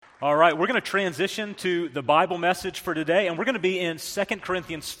All right, we're going to transition to the Bible message for today, and we're going to be in 2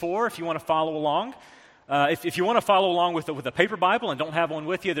 Corinthians 4 if you want to follow along. If you want to follow along with a paper Bible and don't have one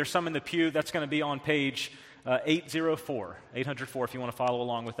with you, there's some in the pew. That's going to be on page 804 if you want to follow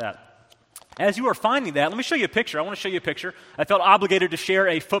along with that. As you are finding that, let me show you a picture. I want to show you a picture. I felt obligated to share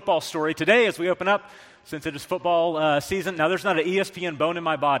a football story today as we open up, since it is football season. Now, there's not an ESPN bone in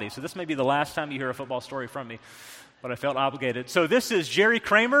my body, so this may be the last time you hear a football story from me. But I felt obligated. So this is Jerry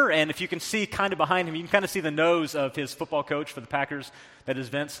Kramer, and if you can see kind of behind him, you can kind of see the nose of his football coach for the Packers. That is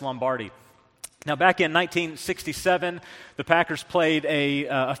Vince Lombardi. Now, back in 1967, the Packers played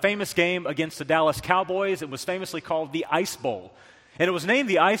a famous game against the Dallas Cowboys. It was famously called the Ice Bowl. And it was named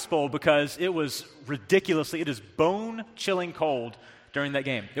the Ice Bowl because it was it is bone-chilling cold during that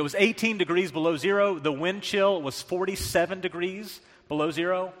game. It was 18 degrees below zero. The wind chill was 47 degrees below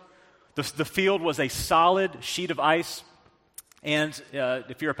zero. The field was a solid sheet of ice, and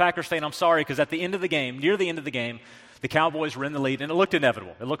if you're a Packers fan, I'm sorry, because at the end of the game, near the end of the game, the Cowboys were in the lead, and it looked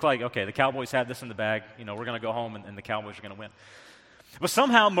inevitable. It looked like, okay, the Cowboys had this in the bag, we're going to go home, and the Cowboys are going to win. But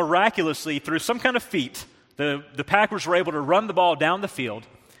somehow, miraculously, through some kind of feat, the Packers were able to run the ball down the field,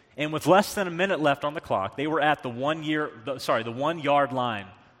 and with less than a minute left on the clock, they were at the 1 yard line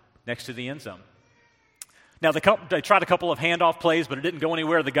next to the end zone. Now, they tried a couple of handoff plays, but it didn't go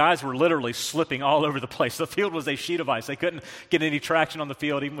anywhere. The guys were literally slipping all over the place. The field was a sheet of ice. They couldn't get any traction on the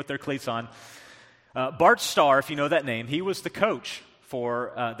field, even with their cleats on. Bart Starr, if you know that name, he was the coach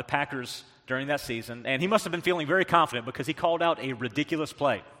for the Packers during that season, and he must have been feeling very confident because he called out a ridiculous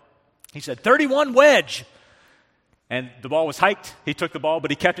play. He said, 31 wedge! And the ball was hiked. He took the ball, but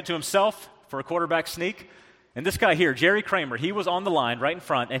he kept it to himself for a quarterback sneak. And this guy here, Jerry Kramer, he was on the line right in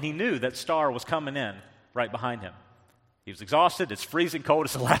front, and he knew that Starr was coming in right behind him. He was exhausted. It's freezing cold.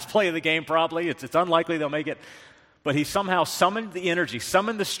 It's the last play of the game probably. It's unlikely they'll make it. But he somehow summoned the energy,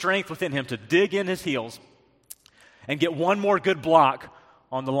 summoned the strength within him to dig in his heels and get one more good block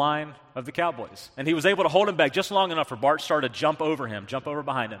on the line of the Cowboys. And he was able to hold him back just long enough for Bart Starr to jump over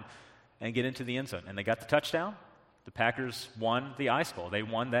behind him, and get into the end zone. And they got the touchdown. The Packers won the Ice Bowl. They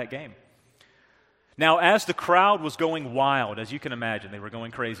won that game. Now, as the crowd was going wild, as you can imagine, they were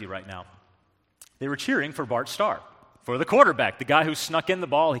going crazy right now. They were cheering for Bart Starr, for the quarterback, the guy who snuck in the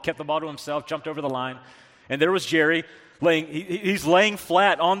ball. He kept the ball to himself, jumped over the line. And there was Jerry he's laying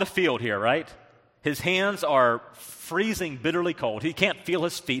flat on the field here, right? His hands are freezing bitterly cold. He can't feel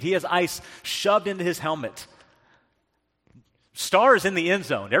his feet. He has ice shoved into his helmet. Starr is in the end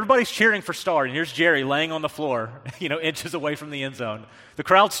zone. Everybody's cheering for Starr, and here's Jerry laying on the floor, inches away from the end zone. The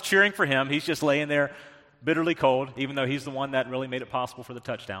crowd's cheering for him. He's just laying there bitterly cold, even though he's the one that really made it possible for the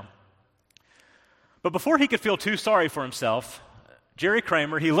touchdown. But before he could feel too sorry for himself, Jerry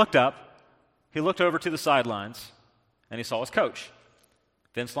Kramer, he looked over to the sidelines, and he saw his coach,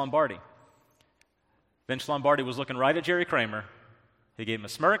 Vince Lombardi. Vince Lombardi was looking right at Jerry Kramer. He gave him a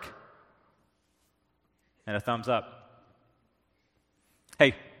smirk and a thumbs up.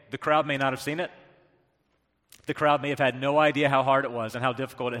 Hey, the crowd may not have seen it. The crowd may have had no idea how hard it was and how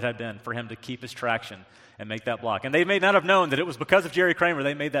difficult it had been for him to keep his traction and make that block. And they may not have known that it was because of Jerry Kramer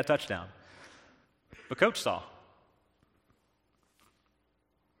they made that touchdown. But Coach saw.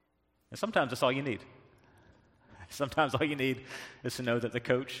 And sometimes that's all you need. Sometimes all you need is to know that the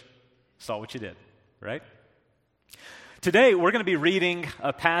coach saw what you did, right? Today, we're going to be reading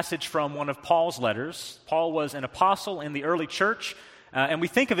a passage from one of Paul's letters. Paul was an apostle in the early church, and we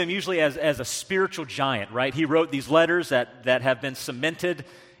think of him usually as a spiritual giant, right? He wrote these letters that have been cemented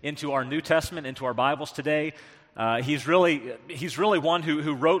into our New Testament, into our Bibles today. He's really one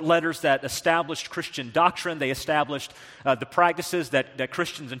who wrote letters that established Christian doctrine. They established the practices that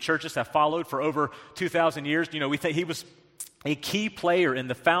Christians and churches have followed for over 2,000 years. We think he was a key player in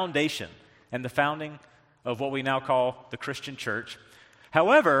the foundation and the founding of what we now call the Christian church.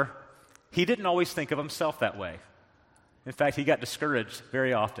 However, he didn't always think of himself that way. In fact, he got discouraged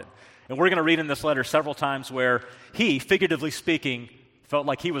very often. And we're going to read in this letter several times where he, figuratively speaking, felt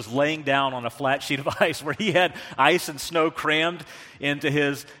like he was laying down on a flat sheet of ice where he had ice and snow crammed into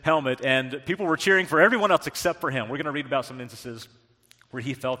his helmet, and people were cheering for everyone else except for him. We're going to read about some instances where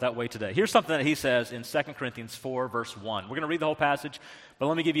he felt that way today. Here's something that he says in 2 Corinthians 4, verse 1. We're going to read the whole passage, but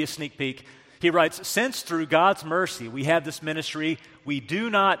let me give you a sneak peek. He writes, "Since through God's mercy we have this ministry, we do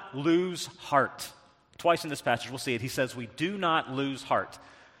not lose heart." Twice in this passage, we'll see it. He says, we do not lose heart.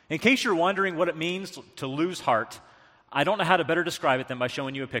 In case you're wondering what it means to lose heart, I don't know how to better describe it than by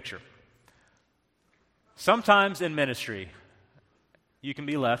showing you a picture. Sometimes in ministry, you can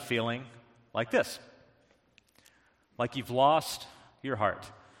be left feeling like this, like you've lost your heart.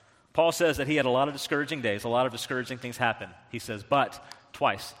 Paul says that he had a lot of discouraging days, a lot of discouraging things happen. He says, but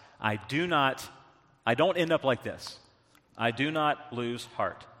twice, I don't end up like this. I do not lose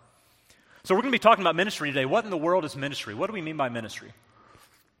heart. So we're going to be talking about ministry today. What in the world is ministry? What do we mean by ministry?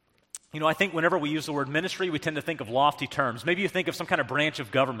 I think whenever we use the word ministry, we tend to think of lofty terms. Maybe you think of some kind of branch of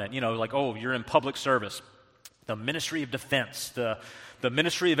government, like, oh, you're in public service. The Ministry of Defense, the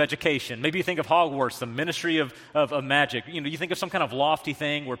Ministry of Education. Maybe you think of Hogwarts, the Ministry of Magic. You think of some kind of lofty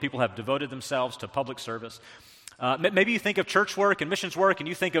thing where people have devoted themselves to public service. Maybe you think of church work and missions work, and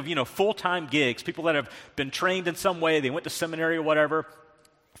you think of, full-time gigs, people that have been trained in some way, they went to seminary or whatever,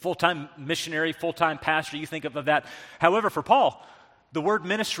 full-time missionary, full-time pastor, you think of that. However, for Paul, the word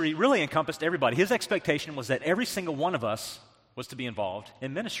ministry really encompassed everybody. His expectation was that every single one of us was to be involved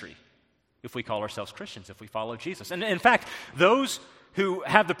in ministry if we call ourselves Christians, if we follow Jesus. And in fact, those who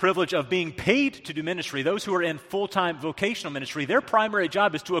have the privilege of being paid to do ministry, those who are in full-time vocational ministry, their primary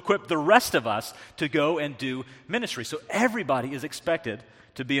job is to equip the rest of us to go and do ministry. So everybody is expected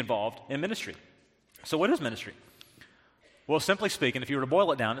to be involved in ministry. So what is ministry? Well, simply speaking, if you were to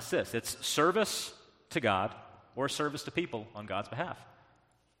boil it down, it's this. It's service to God or service to people on God's behalf.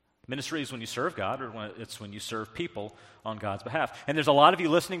 Ministry is when you serve God, or it's when you serve people on God's behalf. And there's a lot of you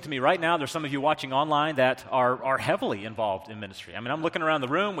listening to me right now. There's some of you watching online that are heavily involved in ministry. I mean, I'm looking around the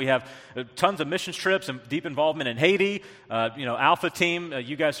room. We have tons of missions trips and deep involvement in Haiti. Alpha team.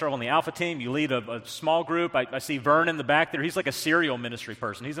 You guys serve on the Alpha team. You lead a small group. I see Vern in the back there. He's like a serial ministry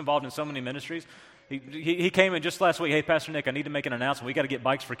person. He's involved in so many ministries. He came in just last week. Hey, Pastor Nick, I need to make an announcement. We got to get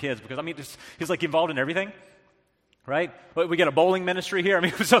bikes for kids because he's like involved in everything. Right? We got a bowling ministry here. I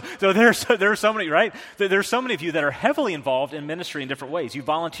mean, so there are so many, right? There's so many of you that are heavily involved in ministry in different ways. You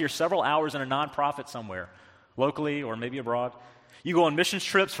volunteer several hours in a nonprofit somewhere, locally or maybe abroad. You go on missions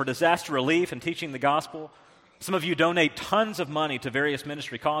trips for disaster relief and teaching the gospel. Some of you donate tons of money to various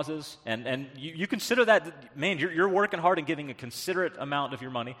ministry causes, and you consider that, man, you're working hard and giving a considerate amount of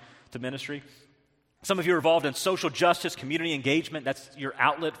your money to ministry. Some of you are involved in social justice, community engagement. That's your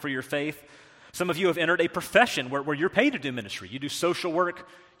outlet for your faith. Some of you have entered a profession where you're paid to do ministry. You do social work,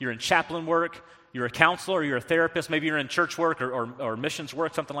 you're in chaplain work, you're a counselor, you're a therapist, maybe you're in church work or missions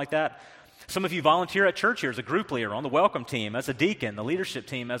work, something like that. Some of you volunteer at church here as a group leader, on the welcome team, as a deacon, the leadership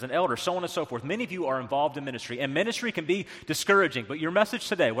team, as an elder, so on and so forth. Many of you are involved in ministry, and ministry can be discouraging. But your message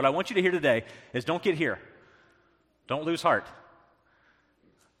today, what I want you to hear today, is don't get here. Don't lose heart.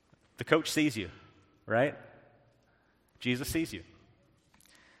 The coach sees you, right? Jesus sees you.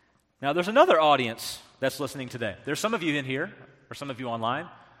 Now, there's another audience that's listening today. There's some of you in here, or some of you online,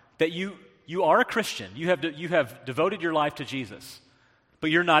 that you are a Christian. You have devoted your life to Jesus, but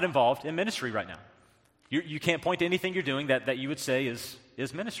you're not involved in ministry right now. You can't point to anything you're doing that you would say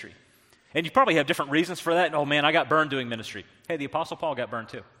is ministry. And you probably have different reasons for that. Oh, man, I got burned doing ministry. Hey, the Apostle Paul got burned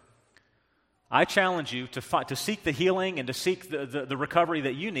too. I challenge you to seek the healing and to seek the recovery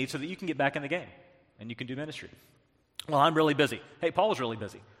that you need so that you can get back in the game and you can do ministry. Well, I'm really busy. Hey, Paul was really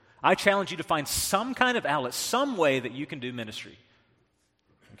busy. I challenge you to find some kind of outlet, some way that you can do ministry.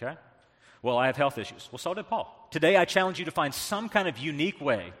 Okay? Well, I have health issues. Well, so did Paul. Today, I challenge you to find some kind of unique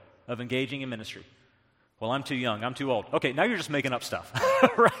way of engaging in ministry. Well, I'm too young. I'm too old. Okay, now you're just making up stuff,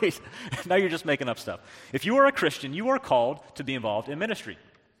 right? Now you're just making up stuff. If you are a Christian, you are called to be involved in ministry.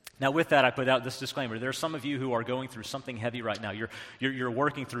 Now, with that, I put out this disclaimer. There are some of you who are going through something heavy right now. You're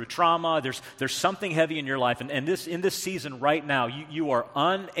working through trauma. There's something heavy in your life, and in this season right now, you are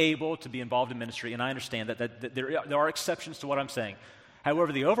unable to be involved in ministry. And I understand that there are exceptions to what I'm saying.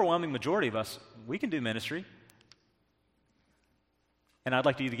 However, the overwhelming majority of us, we can do ministry, and I'd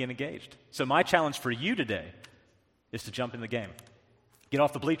like you to get engaged. So my challenge for you today is to jump in the game. Get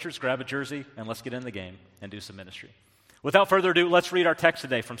off the bleachers, grab a jersey, and let's get in the game and do some ministry. Without further ado, let's read our text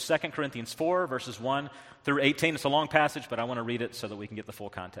today from 2 Corinthians 4, verses 1 through 18. It's a long passage, but I want to read it so that we can get the full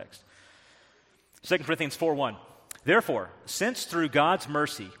context. 2 Corinthians 4:1. Therefore, since through God's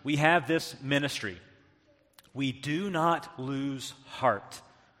mercy we have this ministry, we do not lose heart.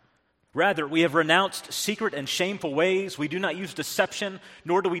 Rather, we have renounced secret and shameful ways. We do not use deception,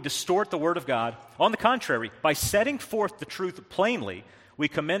 nor do we distort the word of God. On the contrary, by setting forth the truth plainly, we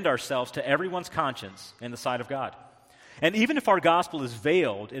commend ourselves to everyone's conscience in the sight of God. And even if our gospel is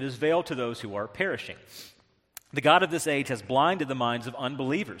veiled, it is veiled to those who are perishing. The God of this age has blinded the minds of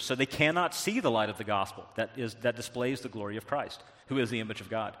unbelievers, so they cannot see the light of the gospel that displays the glory of Christ, who is the image of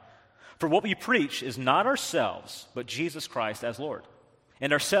God. For what we preach is not ourselves, but Jesus Christ as Lord,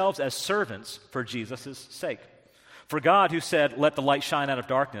 and ourselves as servants for Jesus' sake. For God, who said, "Let the light shine out of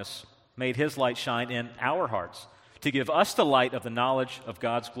darkness," made his light shine in our hearts, to give us the light of the knowledge of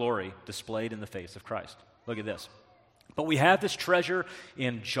God's glory displayed in the face of Christ. Look at this. But we have this treasure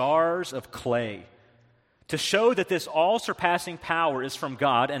in jars of clay, to show that this all-surpassing power is from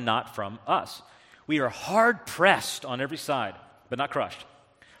God and not from us. We are hard-pressed on every side, but not crushed.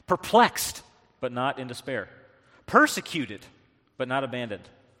 Perplexed, but not in despair. Persecuted, but not abandoned.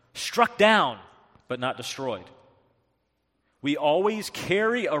 Struck down, but not destroyed. We always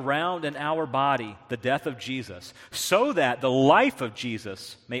carry around in our body the death of Jesus, so that the life of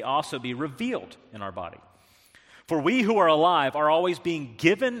Jesus may also be revealed in our body. For we who are alive are always being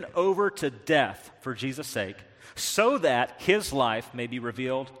given over to death for Jesus' sake, so that his life may be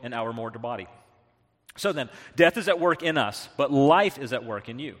revealed in our mortal body. So then, death is at work in us, but life is at work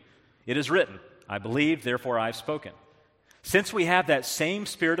in you. It is written, I believed, therefore I have spoken. Since we have that same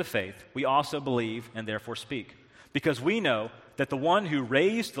spirit of faith, we also believe and therefore speak, because we know that the one who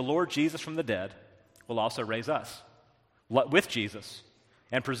raised the Lord Jesus from the dead will also raise us with Jesus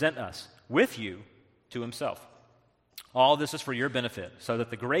and present us with you to himself. All this is for your benefit, so that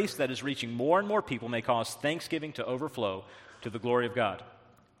the grace that is reaching more and more people may cause thanksgiving to overflow to the glory of God.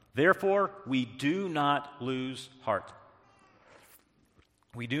 Therefore, we do not lose heart.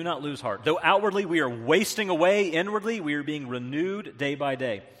 We do not lose heart. Though outwardly we are wasting away, inwardly we are being renewed day by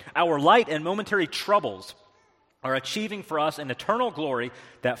day. Our light and momentary troubles are achieving for us an eternal glory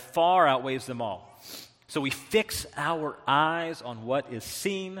that far outweighs them all. So we fix our eyes on what is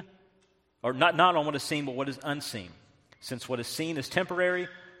seen, or not on what is seen, but what is unseen. Since what is seen is temporary,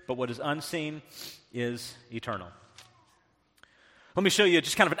 but what is unseen is eternal. Let me show you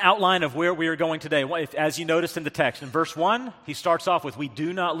just kind of an outline of where we are going today. As you noticed in the text, in verse 1, he starts off with, we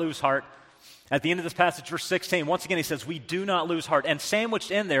do not lose heart. At the end of this passage, verse 16, once again he says, we do not lose heart. And sandwiched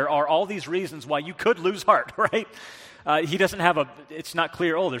in there are all these reasons why you could lose heart, right? He doesn't have it's not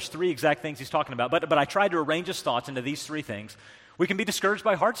clear, there's three exact things he's talking about. But I tried to arrange his thoughts into these three things. We can be discouraged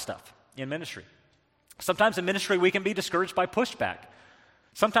by hard stuff in ministry. Sometimes in ministry we can be discouraged by pushback.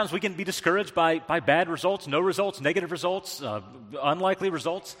 Sometimes we can be discouraged by bad results, no results, negative results, unlikely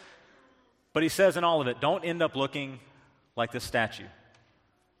results. But he says in all of it, don't end up looking like this statue.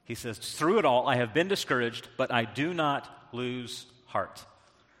 He says, through it all, I have been discouraged, but I do not lose heart.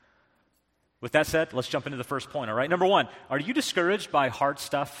 With that said, let's jump into the first point, all right? Number one, are you discouraged by hard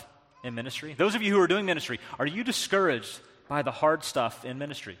stuff in ministry? Those of you who are doing ministry, are you discouraged by the hard stuff in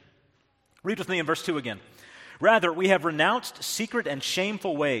ministry? Read with me in verse 2 again. Rather, we have renounced secret and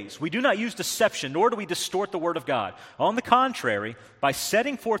shameful ways. We do not use deception, nor do we distort the word of God. On the contrary, by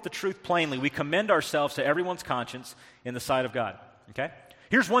setting forth the truth plainly, we commend ourselves to everyone's conscience in the sight of God. Okay?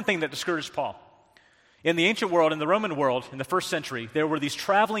 Here's one thing that discouraged Paul. In the ancient world, in the Roman world, in the first century, there were these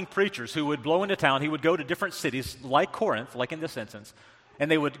traveling preachers who would blow into town. He would go to different cities, like Corinth, like in this instance,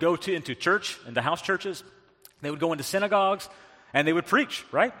 and they would go into church, into house churches. They would go into synagogues, and they would preach,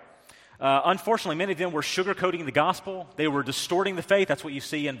 right? Unfortunately, many of them were sugarcoating the gospel. They were distorting the faith. That's what you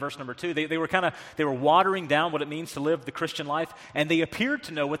see in verse number 2. They were watering down what it means to live the Christian life, and they appeared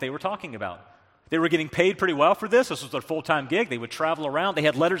to know what they were talking about. They were getting paid pretty well for this. This was their full-time gig. They would travel around. They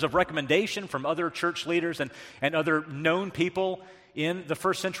had letters of recommendation from other church leaders and other known people in the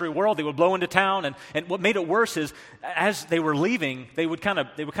first century world. They would blow into town, and what made it worse is, as they were leaving, they would kind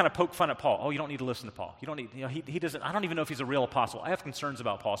of poke fun at Paul. Oh, you don't need to listen to Paul. You don't need, he doesn't. I don't even know if he's a real apostle. I have concerns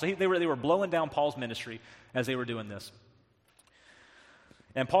about Paul. So they were blowing down Paul's ministry as they were doing this.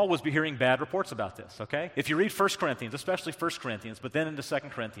 And Paul was hearing bad reports about this, okay? If you read 1 Corinthians, especially 1 Corinthians, but then into 2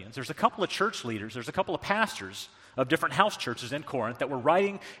 Corinthians, there's a couple of church leaders, there's a couple of pastors of different house churches in Corinth that were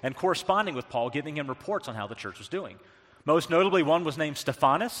writing and corresponding with Paul, giving him reports on how the church was doing. Most notably, one was named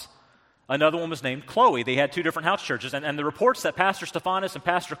Stephanas, another one was named Chloe. They had two different house churches, and the reports that Pastor Stephanas and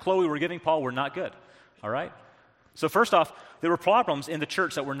Pastor Chloe were giving Paul were not good, all right? So first off, there were problems in the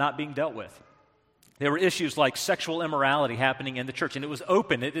church that were not being dealt with. There were issues like sexual immorality happening in the church, and it was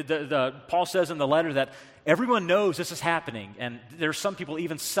open. Paul says in the letter that everyone knows this is happening, and there's some people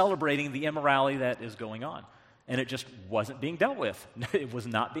even celebrating the immorality that is going on, and it just wasn't being dealt with. It was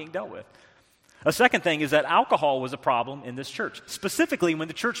not being dealt with. A second thing is that alcohol was a problem in this church. Specifically, when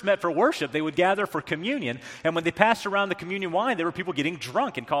the church met for worship, they would gather for communion, and when they passed around the communion wine, there were people getting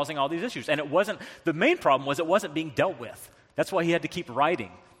drunk and causing all these issues. And the main problem was it wasn't being dealt with. That's why he had to keep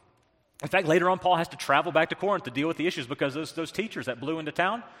writing. In fact, later on, Paul has to travel back to Corinth to deal with the issues because those teachers that blew into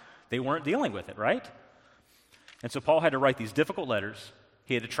town, they weren't dealing with it, right? And so Paul had to write these difficult letters.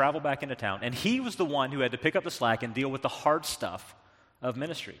 He had to travel back into town, and he was the one who had to pick up the slack and deal with the hard stuff of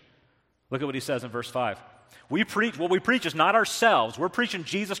ministry. Look at what he says in verse 5. What we preach is not ourselves. We're preaching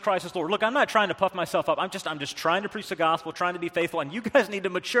Jesus Christ as Lord. Look, I'm not trying to puff myself up. I'm just trying to preach the gospel, trying to be faithful, and you guys need to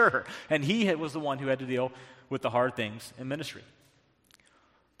mature. And he was the one who had to deal with the hard things in ministry.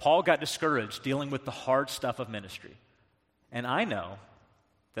 Paul got discouraged dealing with the hard stuff of ministry. And I know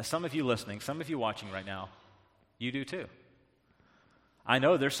that some of you listening, some of you watching right now, You do too. I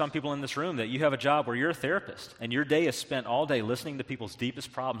know there's some people in this room that you have a job where you're a therapist and your day is spent all day listening to people's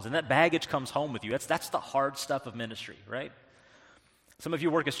deepest problems, and that baggage comes home with you. That's the hard stuff of ministry, right? Some of you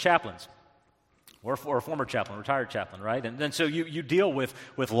work as chaplains or a former chaplain, retired chaplain, right? And then so you deal with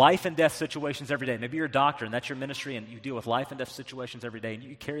life and death situations every day. Maybe you're a doctor and that's your ministry and you deal with life and death situations every day and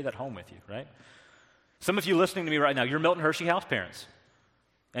you carry that home with you, right? Some of you listening to me right now, you're Milton Hershey house parents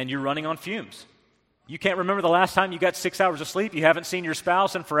and you're running on fumes. You can't remember the last time you got 6 hours of sleep. You haven't seen your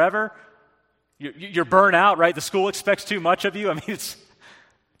spouse in forever. You're burnt out, right? The school expects too much of you. I mean,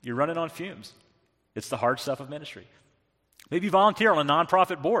 you're running on fumes. It's the hard stuff of ministry. Maybe you volunteer on a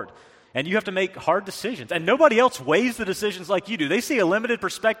nonprofit board, and you have to make hard decisions. And nobody else weighs the decisions like you do. They see a limited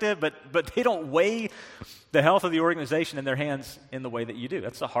perspective, but they don't weigh the health of the organization in their hands in the way that you do.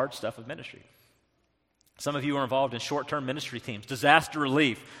 That's the hard stuff of ministry. Some of you are involved in short-term ministry teams, disaster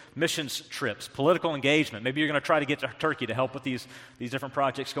relief, missions trips, political engagement. Maybe you're going to try to get to Turkey to help with these different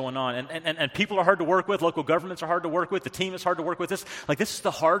projects going on. And people are hard to work with. Local governments are hard to work with. The team is hard to work with. This is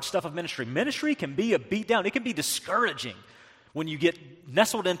the hard stuff of ministry. Ministry can be a beat down. It can be discouraging when you get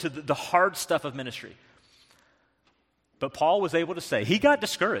nestled into the hard stuff of ministry. But Paul was able to say, he got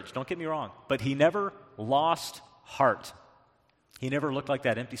discouraged, don't get me wrong, but he never lost heart. He never looked like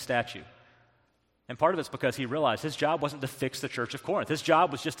that empty statue. And part of it's because he realized his job wasn't to fix the church of Corinth. His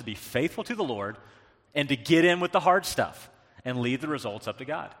job was just to be faithful to the Lord and to get in with the hard stuff and leave the results up to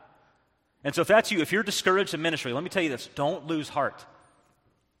God. And so if that's you, if you're discouraged in ministry, let me tell you this, don't lose heart.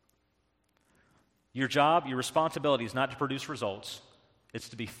 Your job, your responsibility is not to produce results. It's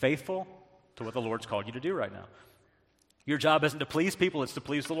to be faithful to what the Lord's called you to do right now. Your job isn't to please people, it's to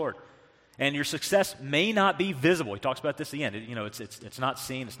please the Lord. And your success may not be visible. He talks about this at the end. It's not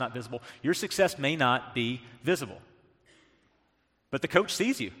seen, it's not visible. Your success may not be visible. But the coach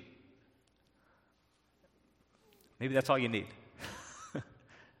sees you. Maybe that's all you need.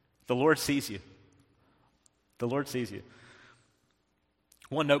 The Lord sees you. The Lord sees you.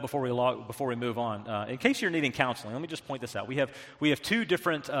 One note before we move on. In case you're needing counseling, let me just point this out. We have two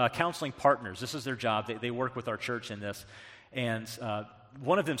different counseling partners. This is their job. They work with our church in this. And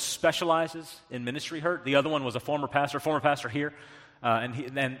one of them specializes in ministry hurt. The other one was a former pastor here,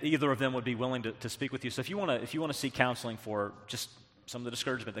 and either of them would be willing to speak with you. So if you want to seek counseling for just some of the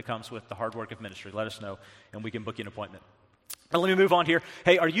discouragement that comes with the hard work of ministry, let us know, and we can book you an appointment. Now let me move on here.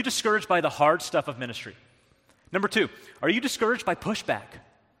 Hey, are you discouraged by the hard stuff of ministry? Number 2, are you discouraged by pushback?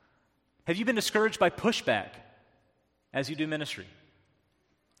 Have you been discouraged by pushback as you do ministry?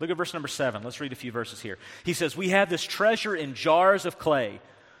 Look at verse number 7. Let's read a few verses here. He says, we have this treasure in jars of clay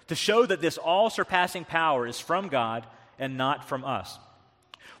to show that this all-surpassing power is from God and not from us.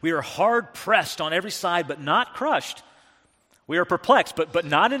 We are hard pressed on every side, but not crushed. We are perplexed, but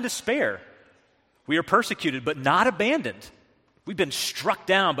not in despair. We are persecuted, but not abandoned. We've been struck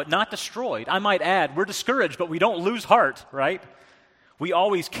down, but not destroyed. I might add, we're discouraged, but we don't lose heart, right? We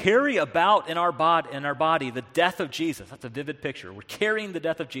always carry about in our body the death of Jesus. That's a vivid picture. We're carrying the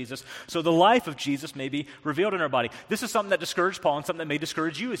death of Jesus, so the life of Jesus may be revealed in our body. This is something that discouraged Paul and something that may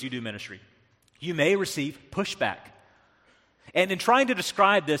discourage you as you do ministry. You may receive pushback. And in trying to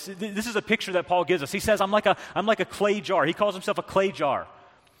describe this is a picture that Paul gives us. He says, I'm like a clay jar. He calls himself a clay jar.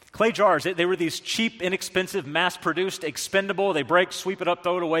 Clay jars, they were these cheap, inexpensive, mass-produced, expendable. They break, sweep it up,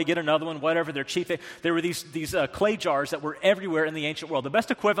 throw it away, get another one, whatever. They're cheap. They were these clay jars that were everywhere in the ancient world. The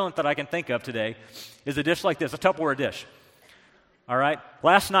best equivalent that I can think of today is a dish like this, a Tupperware dish. All right?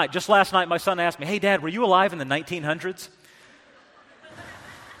 Just last night, my son asked me, hey, Dad, were you alive in the 1900s?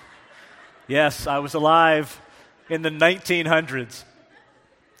 Yes, I was alive in the 1900s.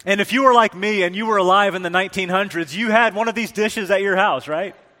 And if you were like me and you were alive in the 1900s, you had one of these dishes at your house,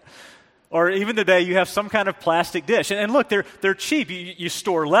 right? Or even today, you have some kind of plastic dish. And look, they're cheap. You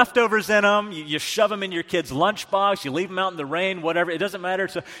store leftovers in them. You shove them in your kid's lunchbox. You leave them out in the rain, whatever. It doesn't matter.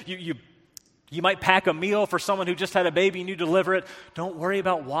 So you might pack a meal for someone who just had a baby and you deliver it. Don't worry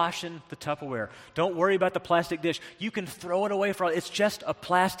about washing the Tupperware. Don't worry about the plastic dish. You can throw it away it's just a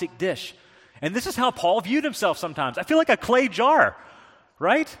plastic dish. And this is how Paul viewed himself sometimes. I feel like a clay jar,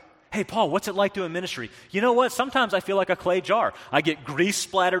 right? Hey, Paul, what's it like doing ministry? You know what? Sometimes I feel like a clay jar. I get grease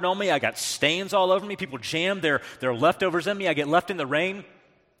splattered on me. I got stains all over me. People jam their leftovers in me. I get left in the rain.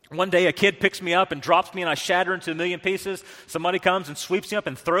 One day a kid picks me up and drops me and I shatter into a million pieces. Somebody comes and sweeps me up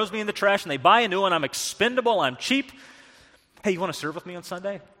and throws me in the trash and they buy a new one. I'm expendable. I'm cheap. Hey, you want to serve with me on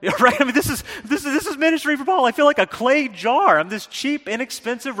Sunday? Right? I mean, this is ministry for Paul. I feel like a clay jar. I'm this cheap,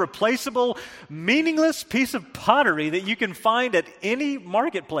 inexpensive, replaceable, meaningless piece of pottery that you can find at any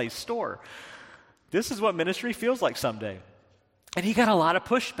marketplace store. This is what ministry feels like someday. And he got a lot of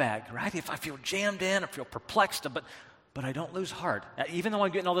pushback, right? If I feel jammed in, I feel perplexed, but I don't lose heart. Even though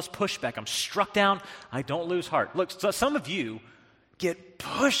I'm getting all this pushback, I'm struck down, I don't lose heart. Look, so some of you get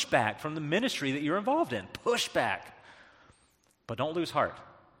pushback from the ministry that you're involved in. Pushback. But don't lose heart.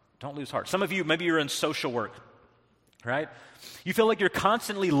 Don't lose heart. Some of you, maybe you're in social work, right? You feel like you're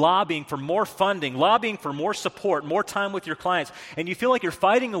constantly lobbying for more funding, lobbying for more support, more time with your clients, and you feel like you're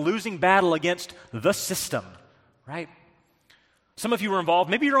fighting a losing battle against the system, right? Some of you are involved,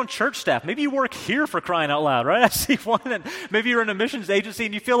 maybe you're on church staff, maybe you work here, for crying out loud, right? I see one, and maybe you're in a missions agency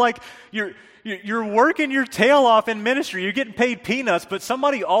and you feel like you're working your tail off in ministry, you're getting paid peanuts, but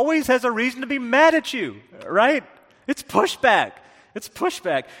somebody always has a reason to be mad at you, right? It's pushback. It's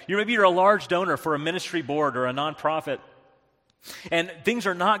pushback. Maybe you're a large donor for a ministry board or a nonprofit, and things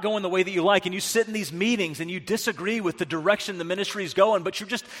are not going the way that you like, and you sit in these meetings and you disagree with the direction the ministry is going, but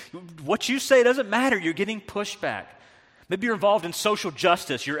what you say doesn't matter. You're getting pushback. Maybe you're involved in social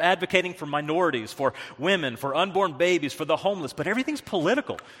justice. You're advocating for minorities, for women, for unborn babies, for the homeless, but everything's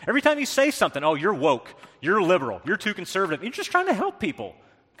political. Every time you say something, oh, you're woke, you're liberal, you're too conservative. You're just trying to help people.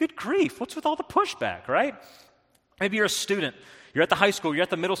 Good grief. What's with all the pushback, right? Maybe you're a student. You're at the high school, you're at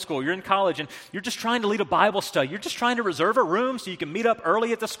the middle school, you're in college, and you're just trying to lead a Bible study. You're just trying to reserve a room so you can meet up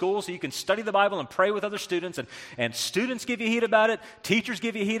early at the school so you can study the Bible and pray with other students, and students give you heat about it, teachers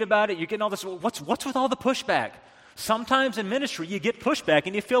give you heat about it, you're getting all this. What's with all the pushback? Sometimes in ministry, you get pushback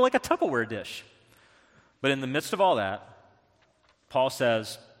and you feel like a Tupperware dish. But in the midst of all that, Paul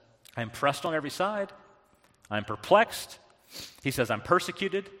says, I'm pressed on every side, I'm perplexed, he says I'm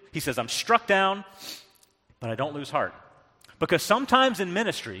persecuted, he says I'm struck down, but I don't lose heart. Because sometimes in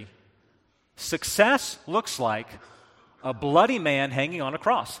ministry, success looks like a bloody man hanging on a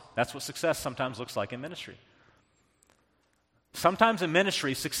cross. That's what success sometimes looks like in ministry. Sometimes in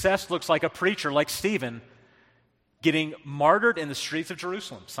ministry, success looks like a preacher like Stephen getting martyred in the streets of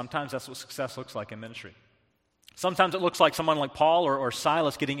Jerusalem. Sometimes that's what success looks like in ministry. Sometimes it looks like someone like Paul or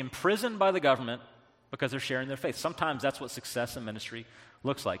Silas getting imprisoned by the government because they're sharing their faith. Sometimes that's what success in ministry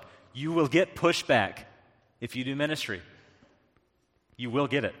looks like. You will get pushback if you do ministry. You will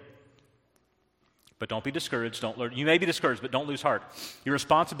get it. But don't be discouraged. You may be discouraged, but don't lose heart. Your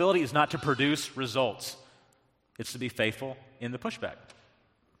responsibility is not to produce results. It's to be faithful in the pushback.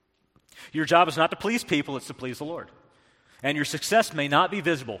 Your job is not to please people, it's to please the Lord. And your success may not be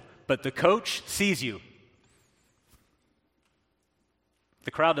visible, but the coach sees you.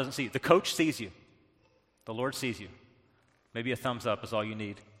 The crowd doesn't see you. The coach sees you. The Lord sees you. Maybe a thumbs up is all you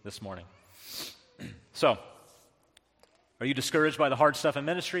need this morning. So, are you discouraged by the hard stuff in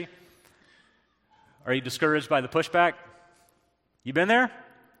ministry? Are you discouraged by the pushback? You been there?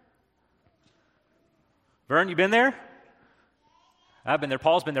 Vern, you been there? I've been there.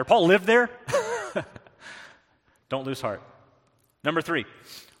 Paul's been there. Paul lived there. Don't lose heart. Number 3,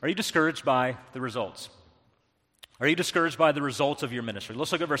 are you discouraged by the results? Are you discouraged by the results of your ministry?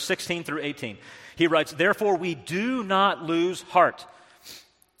 Let's look at verse 16 through 18. He writes, therefore we do not lose heart,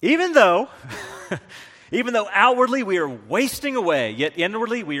 even though outwardly we are wasting away, yet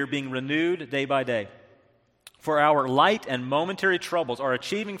inwardly we are being renewed day by day. For our light and momentary troubles are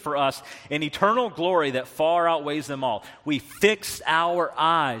achieving for us an eternal glory that far outweighs them all. We fix our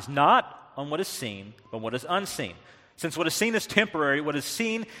eyes not on what is seen, but what is unseen. Since what is seen is temporary, what is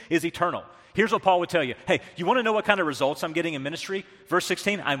seen is eternal. Here's what Paul would tell you. Hey, you want to know what kind of results I'm getting in ministry? Verse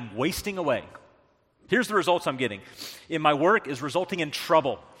 16, I'm wasting away. Here's the results I'm getting. In my work is resulting in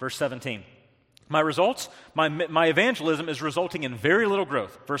trouble. Verse 17. My results, my evangelism is resulting in very little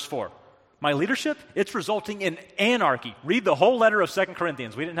growth. Verse 4. My leadership, it's resulting in anarchy. Read the whole letter of 2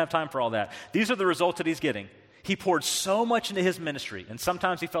 Corinthians. We didn't have time for all that. These are the results that he's getting. He poured so much into his ministry, and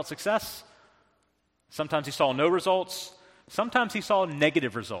sometimes he felt success. Sometimes he saw no results. Sometimes he saw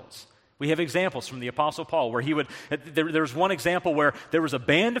negative results. We have examples from the Apostle Paul where there was one example where there was a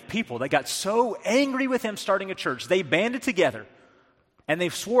band of people that got so angry with him starting a church, they banded together and they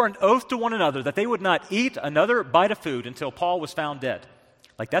swore an oath to one another that they would not eat another bite of food until Paul was found dead.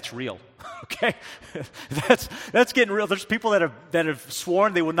 Like, that's real, okay? That's getting real. There's people that have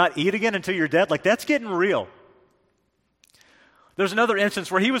sworn they will not eat again until you're dead. Like, that's getting real. There's another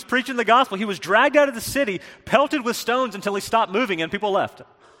instance where he was preaching the gospel. He was dragged out of the city, pelted with stones until he stopped moving and people left.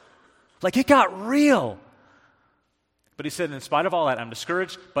 Like, it got real. But he said, in spite of all that, I'm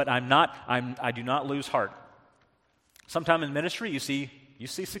discouraged, but I do not lose heart. Sometime in ministry, you see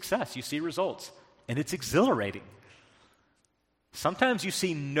success, you see results, and it's exhilarating. Sometimes you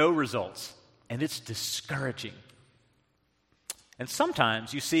see no results, and it's discouraging. And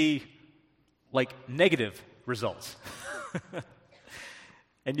sometimes you see, negative results.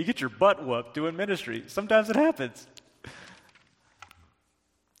 And you get your butt whooped doing ministry. Sometimes it happens.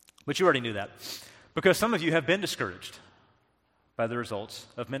 But you already knew that because some of you have been discouraged by the results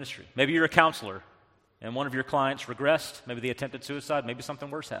of ministry. Maybe you're a counselor and one of your clients regressed. Maybe they attempted suicide. Maybe something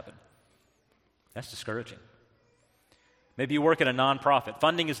worse happened. That's discouraging. Maybe you work at a nonprofit.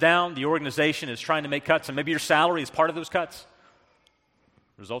 Funding is down. The organization is trying to make cuts, and maybe your salary is part of those cuts.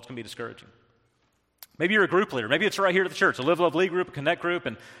 Results can be discouraging. Maybe you're a group leader. Maybe it's right here at the church, a Live, Love, Lead group, a Connect group,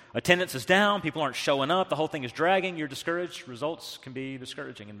 and attendance is down. People aren't showing up. The whole thing is dragging. You're discouraged. Results can be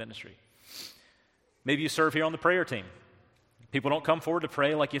discouraging in ministry. Maybe you serve here on the prayer team. People don't come forward to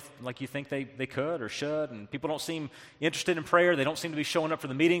pray like you think they could or should, and people don't seem interested in prayer. They don't seem to be showing up for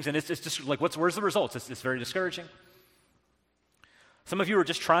the meetings, and it's just like, where's the results? It's very discouraging. Some of you are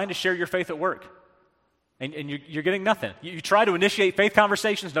just trying to share your faith at work, and you're getting nothing. You try to initiate faith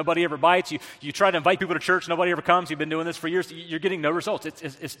conversations, nobody ever bites. You try to invite people to church, nobody ever comes. You've been doing this for years. You're getting no results.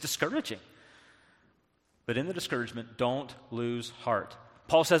 It's discouraging. But in the discouragement, don't lose heart.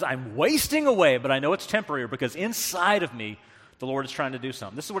 Paul says, I'm wasting away, but I know it's temporary because inside of me, the Lord is trying to do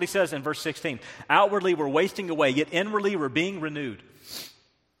something. This is what he says in verse 16. Outwardly, we're wasting away, yet inwardly, we're being renewed.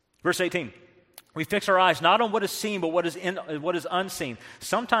 Verse 18. We fix our eyes not on what is seen, but what is unseen.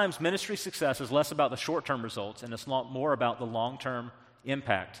 Sometimes ministry success is less about the short-term results, and it's more about the long-term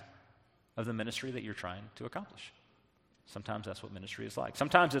impact of the ministry that you're trying to accomplish. Sometimes that's what ministry is like.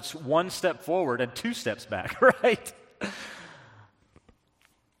 Sometimes it's one step forward and two steps back, right?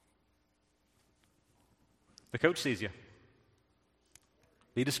 The coach sees you.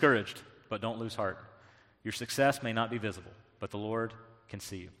 Be discouraged, but don't lose heart. Your success may not be visible, but the Lord can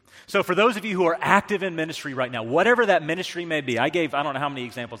see you. So for those of you who are active in ministry right now, whatever that ministry may be, I don't know how many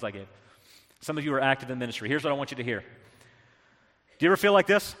examples I gave. Some of you are active in ministry. Here's what I want you to hear. Do you ever feel like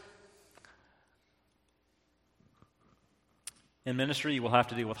this? In ministry, you will have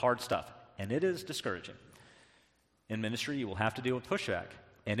to deal with hard stuff, and it is discouraging. In ministry, you will have to deal with pushback,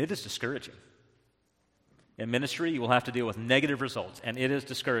 and it is discouraging. In ministry, you will have to deal with negative results, and it is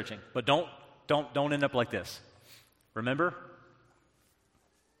discouraging. But don't end up like this. Remember,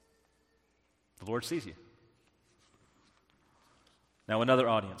 the Lord sees you. Now, another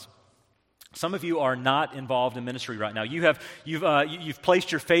audience. Some of you are not involved in ministry right now. You've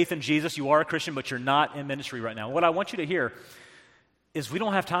placed your faith in Jesus. You are a Christian, but you're not in ministry right now. What I want you to hear is we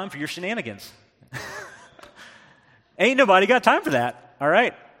don't have time for your shenanigans. Ain't nobody got time for that, all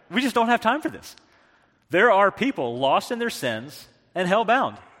right? We just don't have time for this. There are people lost in their sins and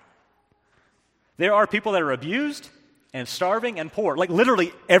hell-bound. There are people that are abused and starving and poor, like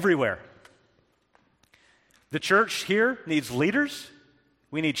literally everywhere. The church here needs leaders.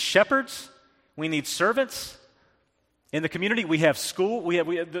 We need shepherds. We need servants. In the community, we have school.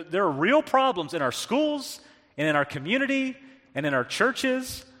 There are real problems in our schools and in our community and in our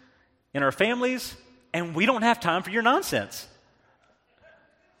churches, in our families, and we don't have time for your nonsense.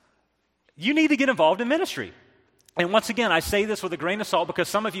 You need to get involved in ministry. And once again, I say this with a grain of salt because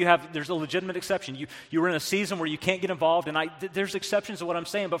some of you there's a legitimate exception. You were in a season where you can't get involved, and there's exceptions to what I'm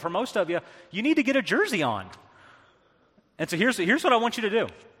saying, but for most of you, you need to get a jersey on. And so here's what I want you to do.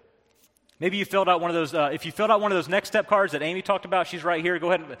 Maybe you filled out one of those, if you filled out one of those next step cards that Amy talked about, she's right here,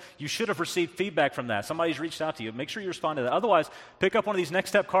 go ahead you should have received feedback from that. Somebody's reached out to you. Make sure you respond to that. Otherwise, pick up one of these next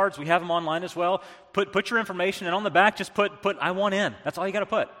step cards. We have them online as well. Put your information, and on the back, just put I want in. That's all you got to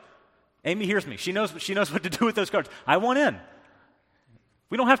put. Amy hears me. She knows what to do with those cards. I want in.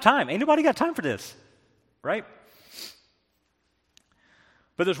 We don't have time. Ain't nobody got time for this, right?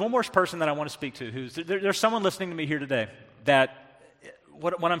 But there's one more person that I want to speak to. There's someone listening to me here today that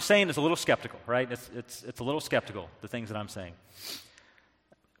what I'm saying is a little skeptical, right? It's a little skeptical, the things that I'm saying.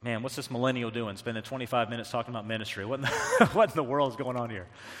 Man, what's this millennial doing? Spending 25 minutes talking about ministry. What in the world is going on here?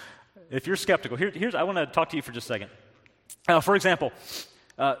 If you're skeptical, I want to talk to you for just a second. For example,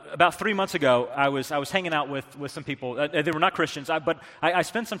 about 3 months ago, I was hanging out with some people. They were not Christians, but I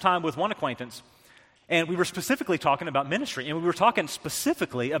spent some time with one acquaintance, and we were specifically talking about ministry, and we were talking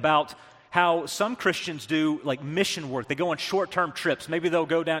specifically about how some Christians do like mission work. They go on short-term trips. Maybe they'll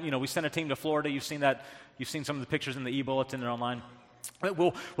go down. We sent a team to Florida. You've seen that. You've seen some of the pictures in the e-bulletin and online.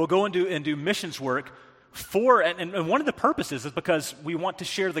 We'll go and do missions work and one of the purposes is because we want to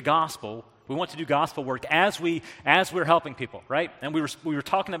share the gospel. We want to do gospel work as we're helping people, right? And we were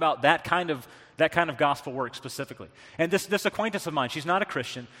talking about that kind of gospel work specifically. And this acquaintance of mine, she's not a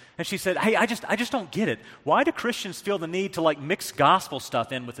Christian, and she said, "Hey, I just don't get it. Why do Christians feel the need to like mix gospel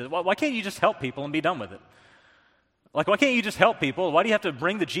stuff in with it? Why can't you just help people and be done with it? Like, why can't you just help people? Why do you have to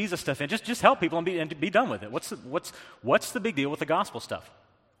bring the Jesus stuff in? Just help people and be done with it. What's the big deal with the gospel stuff?"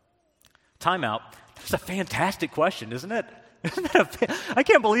 Time out. That's a fantastic question, isn't it? I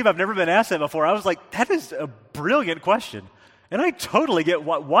can't believe I've never been asked that before. I was like, that is a brilliant question. And I totally get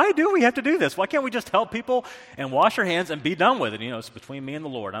why do we have to do this? Why can't we just help people and wash our hands and be done with it? It's between me and the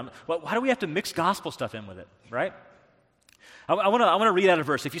Lord. Why do we have to mix gospel stuff in with it, right? I want to read out a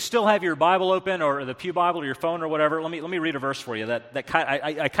verse. If you still have your Bible open or the Pew Bible or your phone or whatever, let me read a verse for you.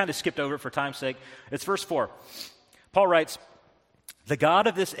 I kind of skipped over it for time's sake. It's verse 4. Paul writes, "The God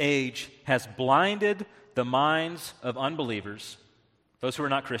of this age has blinded the minds of unbelievers," those who are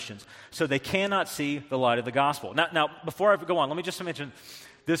not Christians, "so they cannot see the light of the gospel." Now, before I go on, let me just mention,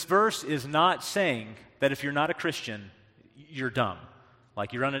 this verse is not saying that if you're not a Christian, you're dumb.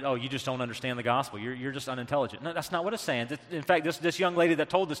 Like you just don't understand the gospel. You're just unintelligent. No, that's not what it's saying. In fact, this young lady that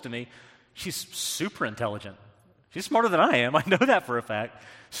told this to me, she's super intelligent. She's smarter than I am. I know that for a fact.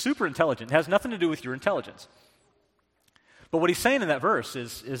 Super intelligent. It has nothing to do with your intelligence. But what he's saying in that verse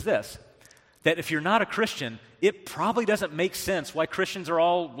is this, that if you're not a Christian, it probably doesn't make sense why Christians are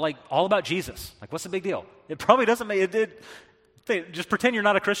all about Jesus. Like, what's the big deal? It probably doesn't make it. Just pretend you're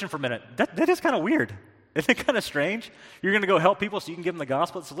not a Christian for a minute. That is kind of weird. Isn't it kind of strange? You're going to go help people so you can give them the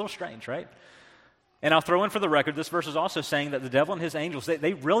gospel? It's a little strange, right? And I'll throw in for the record, this verse is also saying that the devil and his angels,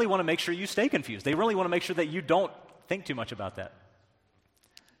 they really want to make sure you stay confused. They really want to make sure that you don't think too much about that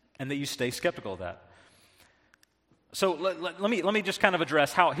and that you stay skeptical of that. So let me just kind of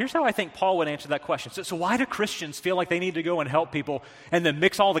address here's how I think Paul would answer that question. So why do Christians feel like they need to go and help people and then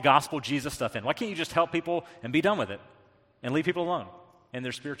mix all the gospel Jesus stuff in? Why can't you just help people and be done with it and leave people alone in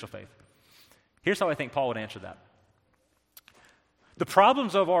their spiritual faith? Here's how I think Paul would answer that. The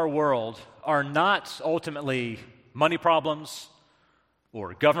problems of our world are not ultimately money problems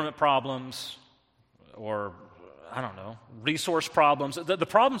or government problems or, resource problems. The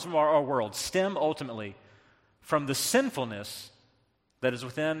problems of our world stem ultimately from the sinfulness that is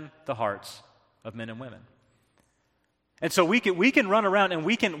within the hearts of men and women. And so we can run around and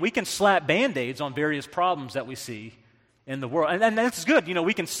we can slap Band-Aids on various problems that we see in the world. And that's good.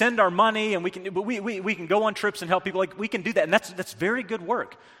 We can send our money and we can go on trips and help people. We can do that. And that's very good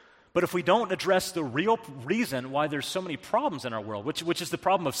work. But if we don't address the real reason why there's so many problems in our world, which is the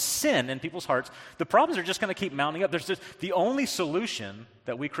problem of sin in people's hearts, the problems are just going to keep mounting up. The only solution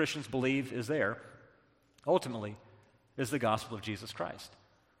that we Christians believe is there, ultimately, is the gospel of Jesus Christ.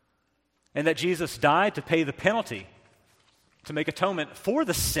 And that Jesus died to pay the penalty, to make atonement for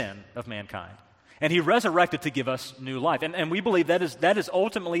the sin of mankind. And he resurrected to give us new life. And we believe that is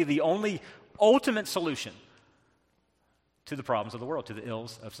ultimately the only ultimate solution to the problems of the world, to the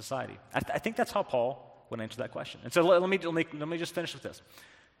ills of society. I think that's how Paul would answer that question. And so let me just finish with this.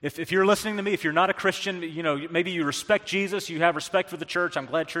 If you're listening to me, if you're not a Christian, maybe you respect Jesus, you have respect for the church. I'm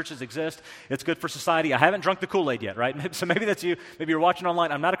glad churches exist. It's good for society. I haven't drunk the Kool-Aid yet, right? So maybe that's you. Maybe you're watching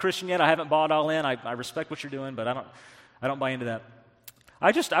online. I'm not a Christian yet. I haven't bought all in. I respect what you're doing, but I don't buy into that.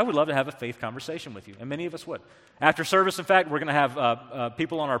 I would love to have a faith conversation with you, and many of us would. After service, in fact, we're going to have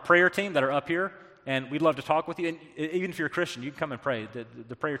people on our prayer team that are up here, and we'd love to talk with you. And even if you're a Christian, you can come and pray.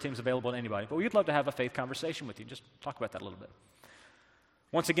 The prayer team's available to anybody. But we'd love to have a faith conversation with you. Just talk about that a little bit.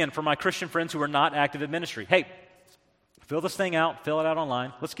 Once again, for my Christian friends who are not active in ministry, hey, fill this thing out, fill it out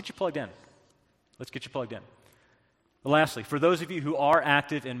online. Let's get you plugged in. But lastly, for those of you who are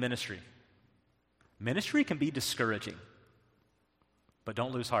active in ministry can be discouraging. But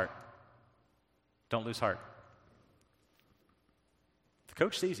don't lose heart. Don't lose heart. The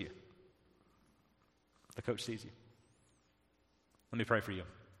coach sees you. The coach sees you. Let me pray for you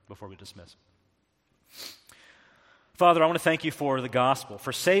before we dismiss. Father, I want to thank you for the gospel,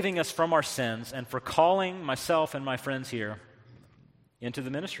 for saving us from our sins, and for calling myself and my friends here into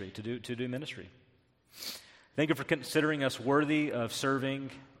the ministry, to do ministry. Thank you for considering us worthy of serving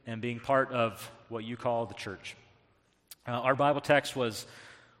and being part of what you call the church. Our Bible text was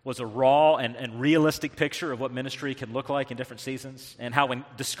a raw and realistic picture of what ministry can look like in different seasons and how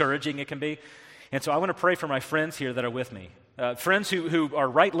discouraging it can be. And so I want to pray for my friends here that are with me, friends who are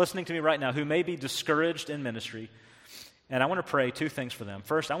listening to me right now, who may be discouraged in ministry. And I want to pray two things for them.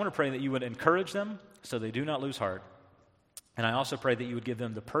 First, I want to pray that you would encourage them so they do not lose heart. And I also pray that you would give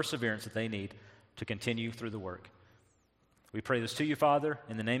them the perseverance that they need to continue through the work. We pray this to you, Father,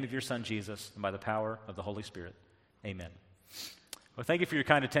 in the name of your Son, Jesus, and by the power of the Holy Spirit. Amen. Well, thank you for your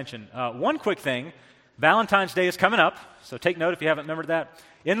kind attention. One quick thing. Valentine's Day is coming up, so take note if you haven't remembered that.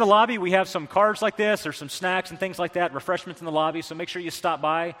 In the lobby, we have some cards like this. There's some snacks and things like that, refreshments in the lobby, so make sure you stop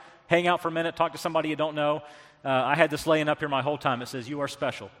by, hang out for a minute, talk to somebody you don't know. I had this laying up here my whole time. It says, "You are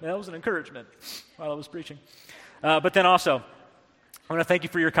special." That was an encouragement while I was preaching. But then also, I want to thank you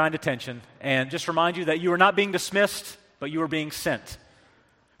for your kind attention and just remind you that you are not being dismissed, but you are being sent.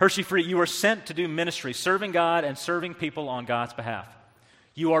 Hershey Free, you are sent to do ministry, serving God and serving people on God's behalf.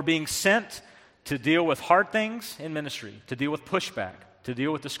 You are being sent to deal with hard things in ministry, to deal with pushback, to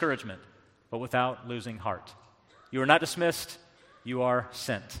deal with discouragement, but without losing heart. You are not dismissed, you are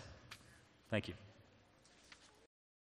sent. Thank you.